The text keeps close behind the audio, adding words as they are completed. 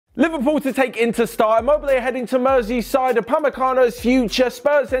Liverpool to take into star, Immobile heading to Merseyside, Upamecano's future,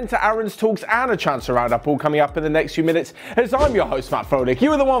 Spurs enter Aaron's talks and a transfer roundup all coming up in the next few minutes as I'm your host Matt Froelich.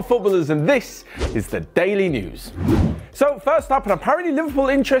 You are the One Footballers and this is the Daily News. So first up, and apparently Liverpool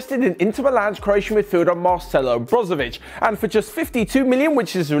interested in Inter Milan's Croatian midfielder Marcelo Brozovic, and for just 52 million,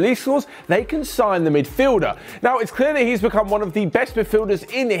 which is release clause, they can sign the midfielder. Now it's clear that he's become one of the best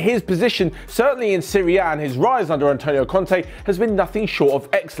midfielders in his position, certainly in Serie A, and his rise under Antonio Conte has been nothing short of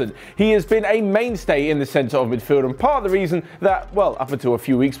excellent. He has been a mainstay in the centre of midfield, and part of the reason that, well, up until a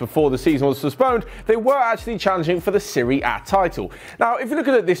few weeks before the season was postponed, they were actually challenging for the Serie A title. Now if you look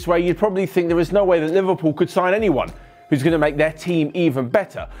at it this way, you'd probably think there is no way that Liverpool could sign anyone who's going to make their team even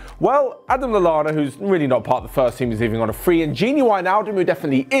better. Well, Adam Lallana, who's really not part of the first team, is leaving on a free, and Gini Wijnaldum, who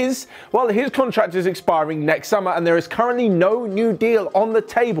definitely is, well, his contract is expiring next summer and there is currently no new deal on the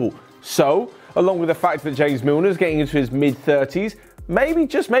table. So, along with the fact that James Milner is getting into his mid-30s, maybe,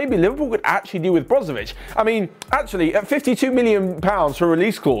 just maybe, Liverpool could actually do with Brozovic. I mean, actually, at £52 million for a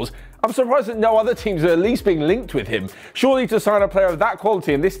release clause, I'm surprised that no other teams are at least being linked with him. Surely to sign a player of that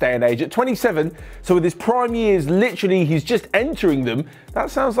quality in this day and age at 27, so with his prime years, literally, he's just entering them, that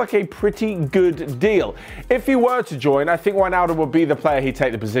sounds like a pretty good deal. If he were to join, I think Wijnaldum would be the player he'd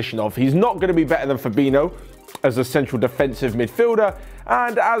take the position of. He's not going to be better than Fabinho as a central defensive midfielder,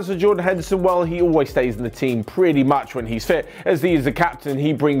 and as a Jordan Henderson, well, he always stays in the team pretty much when he's fit. As he is the captain,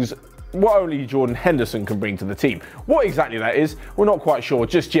 he brings what only Jordan Henderson can bring to the team. What exactly that is, we're not quite sure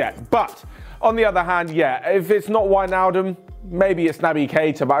just yet. But on the other hand, yeah, if it's not Wijnaldum, maybe it's Naby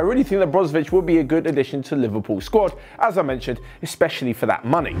Keita, but I really think that Brozovic would be a good addition to Liverpool's squad, as I mentioned, especially for that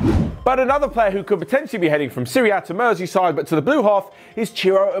money. But another player who could potentially be heading from Serie A to Merseyside, but to the blue half, is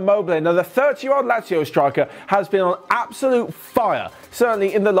Ciro Immobile. Now, the 30-year-old Lazio striker has been on absolute fire,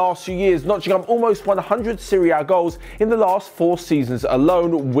 certainly in the last few years, notching up almost 100 Serie A goals in the last 4 seasons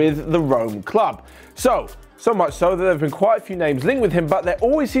alone with the Rome club. So much so that there have been quite a few names linked with him, but there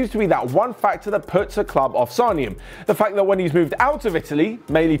always seems to be that one factor that puts a club off signing him. The fact that when he's moved out of Italy,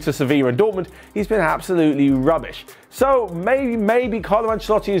 mainly to Sevilla and Dortmund, he's been absolutely rubbish. So maybe Carlo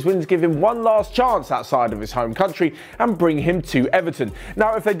Ancelotti is willing to give him one last chance outside of his home country and bring him to Everton.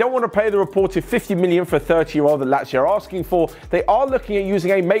 Now, if they don't want to pay the reported 50 million for a 30-year-old that Lazio are asking for, they are looking at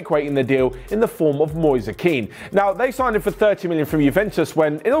using a make-weight in the deal in the form of Moise-Kean. Now, they signed him for 30 million from Juventus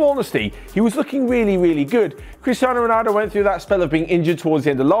when, in all honesty, he was looking really good. Cristiano Ronaldo went through that spell of being injured towards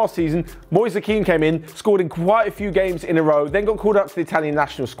the end of last season. Moise-Kean came in, scored in quite a few games in a row, then got called up to the Italian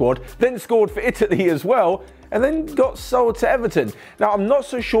national squad, then scored for Italy as well, and then got sold to Everton. Now, I'm not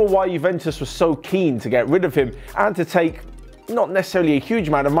so sure why Juventus was so keen to get rid of him and to take not necessarily a huge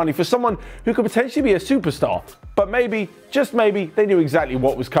amount of money for someone who could potentially be a superstar. But maybe, just maybe, they knew exactly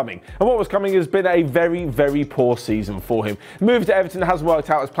what was coming. And what was coming has been a very poor season for him. The move to Everton has worked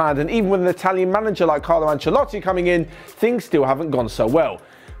out as planned, and even with an Italian manager like Carlo Ancelotti coming in, things still haven't gone so well.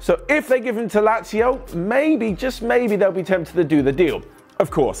 So if they give him to Lazio, maybe, just maybe, they'll be tempted to do the deal. Of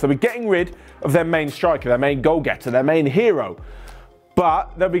course, they'll be getting rid of their main striker, their main goal-getter, their main hero.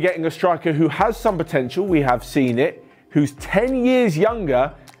 But they'll be getting a striker who has some potential, we have seen it, who's 10 years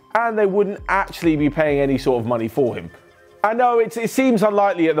younger, and they wouldn't actually be paying any sort of money for him. I know it seems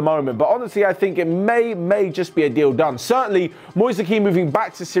unlikely at the moment, but honestly I think it may just be a deal done. Certainly, Moise-Kean moving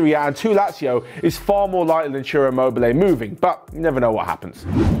back to Serie A and to Lazio is far more likely than Ciro Immobile moving, but you never know what happens.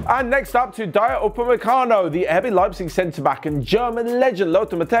 And next up, to Dayot Upamecano, the RB Leipzig centre-back and German legend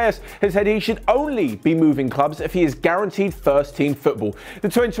Lothar Matthäus has said he should only be moving clubs if he is guaranteed first-team football. The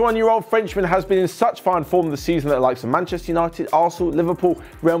 21-year-old Frenchman has been in such fine form this season that the likes of Manchester United, Arsenal, Liverpool,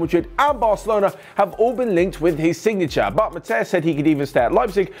 Real Madrid and Barcelona have all been linked with his signature. But Matthäus said he could even stay at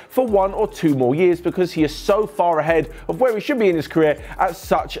Leipzig for 1 or 2 more years because he is so far ahead of where he should be in his career at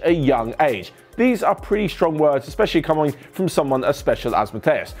such a young age. These are pretty strong words, especially coming from someone as special as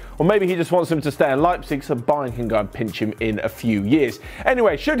Matthäus. Or maybe he just wants him to stay in Leipzig so Bayern can go and pinch him in a few years.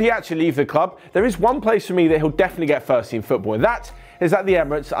 Anyway, should he actually leave the club, there is one place for me that he'll definitely get first-team football, and that is at the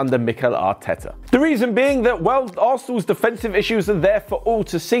Emirates under Mikel Arteta. The reason being that, well, Arsenal's defensive issues are there for all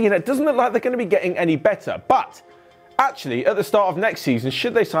to see, and it doesn't look like they're going to be getting any better. But actually, at the start of next season,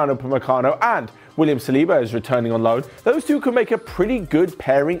 should they sign Upamecano and William Saliba is returning on loan, those two could make a pretty good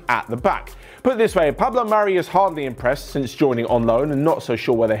pairing at the back. Put it this way, Pablo Mari has hardly impressed since joining on loan and not so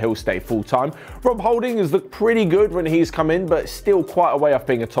sure whether he'll stay full-time. Rob Holding has looked pretty good when he's come in, but still quite a way off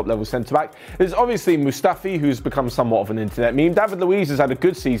being a top-level centre-back. There's obviously Mustafi, who's become somewhat of an internet meme. David Luiz has had a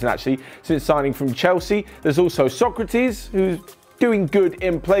good season, actually, since signing from Chelsea. There's also Socrates, who's doing good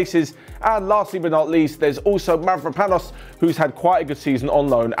in places. And lastly but not least, there's also Mavropanos, who's had quite a good season on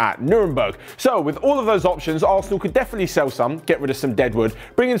loan at Nuremberg. So with all of those options, Arsenal could definitely sell some, get rid of some deadwood,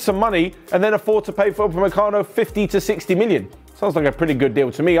 bring in some money, and then afford to pay for Upamecano 50 to 60 million. Sounds like a pretty good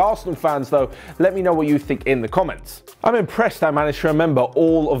deal to me. Arsenal fans, though, let me know what you think in the comments. I'm impressed I managed to remember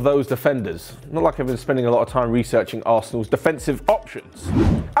all of those defenders. Not like I've been spending a lot of time researching Arsenal's defensive options.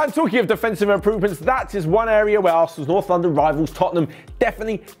 And talking of defensive improvements, that is one area where Arsenal's North London rivals Tottenham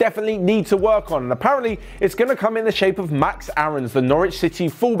definitely need to work on. And apparently, it's going to come in the shape of Max Aarons, the Norwich City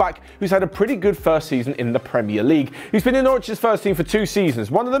fullback, who's had a pretty good first season in the Premier League. He's been in Norwich's first team for 2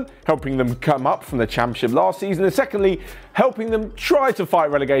 seasons. One of them helping them come up from the Championship last season, and secondly, helping them try to fight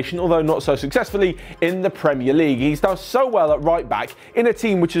relegation, although not so successfully, in the Premier League. He's done so well at right back in a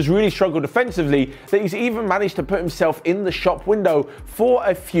team which has really struggled defensively that he's even managed to put himself in the shop window for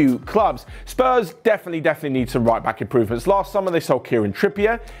a few clubs. Spurs definitely need some right back improvements. Last summer they sold Kieran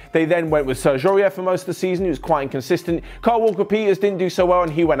Trippier. They then went with Serge Aurier for most of the season. He was quite inconsistent. Carl Walker-Peters didn't do so well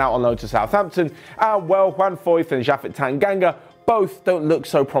and he went out on loan to Southampton. And well, Juan Foyth and Japhet Tanganga both don't look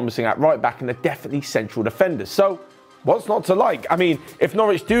so promising at right back and are definitely central defenders. So what's not to like? I mean, if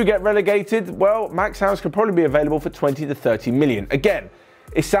Norwich do get relegated, well, Max Aarons could probably be available for 20 to 30 million. Again,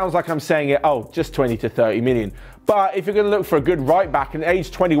 it sounds like I'm saying it, oh, just 20 to 30 million. But if you're going to look for a good right back, and age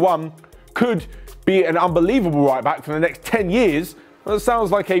 21 could be an unbelievable right back for the next 10 years, well, that sounds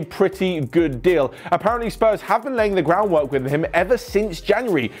like a pretty good deal. Apparently, Spurs have been laying the groundwork with him ever since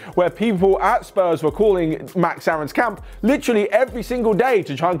January, where people at Spurs were calling Max Aarons' camp literally every single day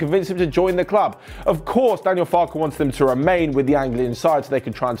to try and convince him to join the club. Of course, Daniel Farke wants them to remain with the Anglian side so they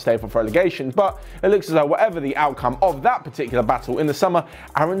can try and stay for relegation, but it looks as though whatever the outcome of that particular battle in the summer,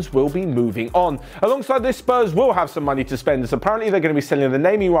 Aarons will be moving on. Alongside this, Spurs will have some money to spend, as apparently they're going to be selling the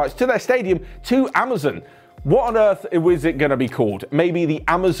naming rights to their stadium to Amazon. What on earth is it going to be called? Maybe the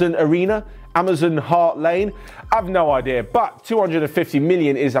Amazon Arena? Amazon Hart Lane? I've no idea, but 250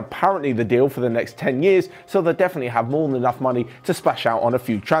 million is apparently the deal for the next 10 years, so they'll definitely have more than enough money to splash out on a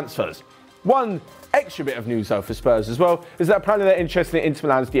few transfers. One extra bit of news though for Spurs as well is that apparently they're interested in Inter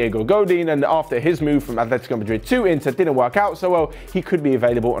Milan's Diego Godin, and after his move from Atletico Madrid to Inter didn't work out so well, he could be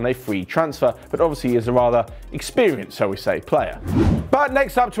available on a free transfer, but obviously he is a rather experienced, shall we say, player. But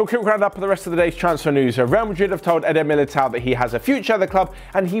next up, to a quick roundup of the rest of the day's transfer news. Real Madrid have told Eder Militao that he has a future at the club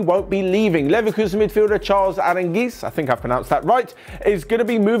and he won't be leaving. Leverkusen midfielder Charles Aranguiz, I think I've pronounced that right, is going to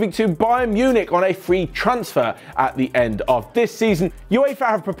be moving to Bayern Munich on a free transfer at the end of this season. UEFA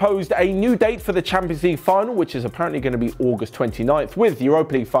have proposed a new date for the Champions League final, which is apparently going to be August 29th, with the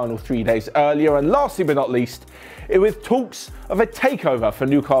Europa League final 3 days earlier. And lastly but not least, with talks of a takeover for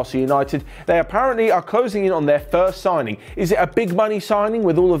Newcastle United, they apparently are closing in on their first signing. Is it a big money signing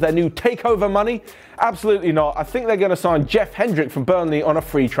with all of their new takeover money? Absolutely not. I think they're going to sign Jeff Hendrick from Burnley on a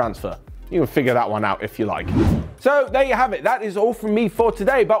free transfer. You can figure that one out if you like. So there you have it. That is all from me for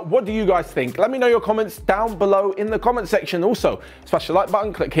today. But what do you guys think? Let me know your comments down below in the comment section. Also, smash the like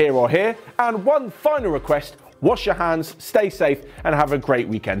button, click here or here. And one final request, wash your hands, stay safe, and have a great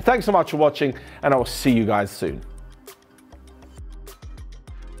weekend. Thanks so much for watching, and I will see you guys soon.